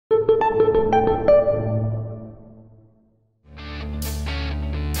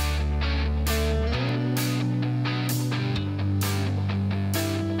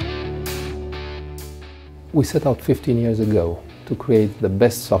We set out 15 years ago to create the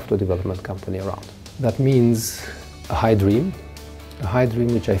best software development company around. That means a high dream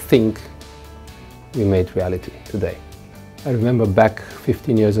which I think we made reality today. I remember back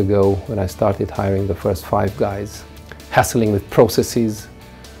 15 years ago when I started hiring the first 5 guys, hassling with processes,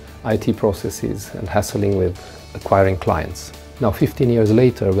 IT processes, and hassling with acquiring clients. Now 15 years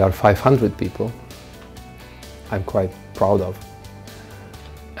later we are 500 people, I'm quite proud of,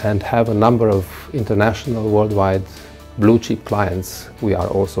 and have a number of international, worldwide, blue-chip clients we are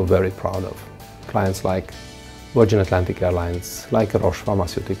also very proud of. Clients like Virgin Atlantic Airlines, like Roche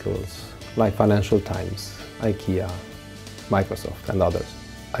Pharmaceuticals, like Financial Times, IKEA, Microsoft and others.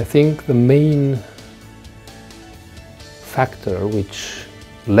 I think the main factor which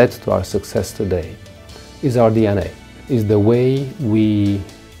led to our success today is our DNA, is the way we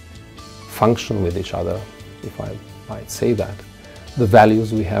function with each other, if I might say that, the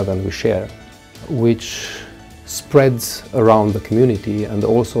values we have and we share, which spreads around the community and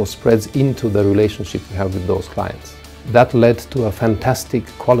also spreads into the relationship we have with those clients. That led to a fantastic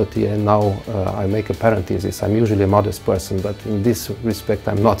quality, and now I make a parenthesis, I'm usually a modest person, but in this respect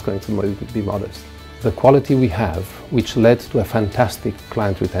I'm not going to be modest. The quality we have, which led to a fantastic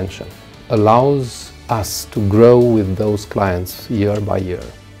client retention, allows us to grow with those clients year by year,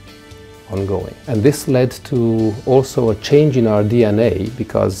 ongoing. And this led to also a change in our DNA,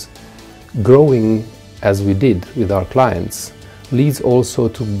 because growing as we did with our clients leads also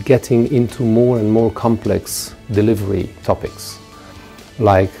to getting into more and more complex delivery topics,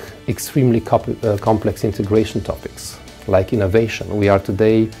 like extremely complex integration topics, like innovation. We are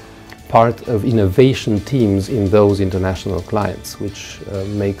today part of innovation teams in those international clients, which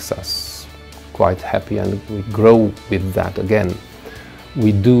makes us quite happy, and we grow with that again.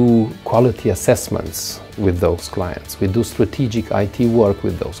 We do quality assessments with those clients. We do strategic IT work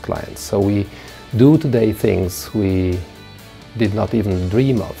with those clients. So we do today things we did not even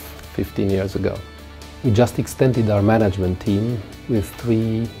dream of 15 years ago. We just extended our management team with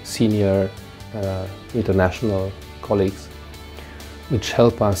 3 senior international colleagues, which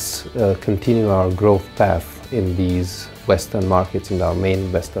help us continue our growth path in these Western markets, in our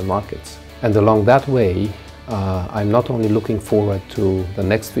main Western markets. And along that way, I'm not only looking forward to the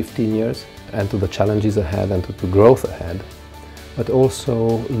next 15 years and to the challenges ahead and to the growth ahead, but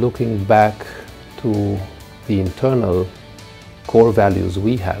also looking back to the internal core values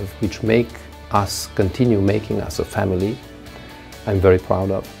we have, which make us, continue making us a family I'm very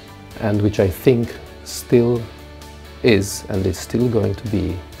proud of, and which I think still is and is still going to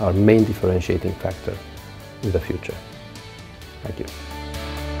be our main differentiating factor in the future. Thank you.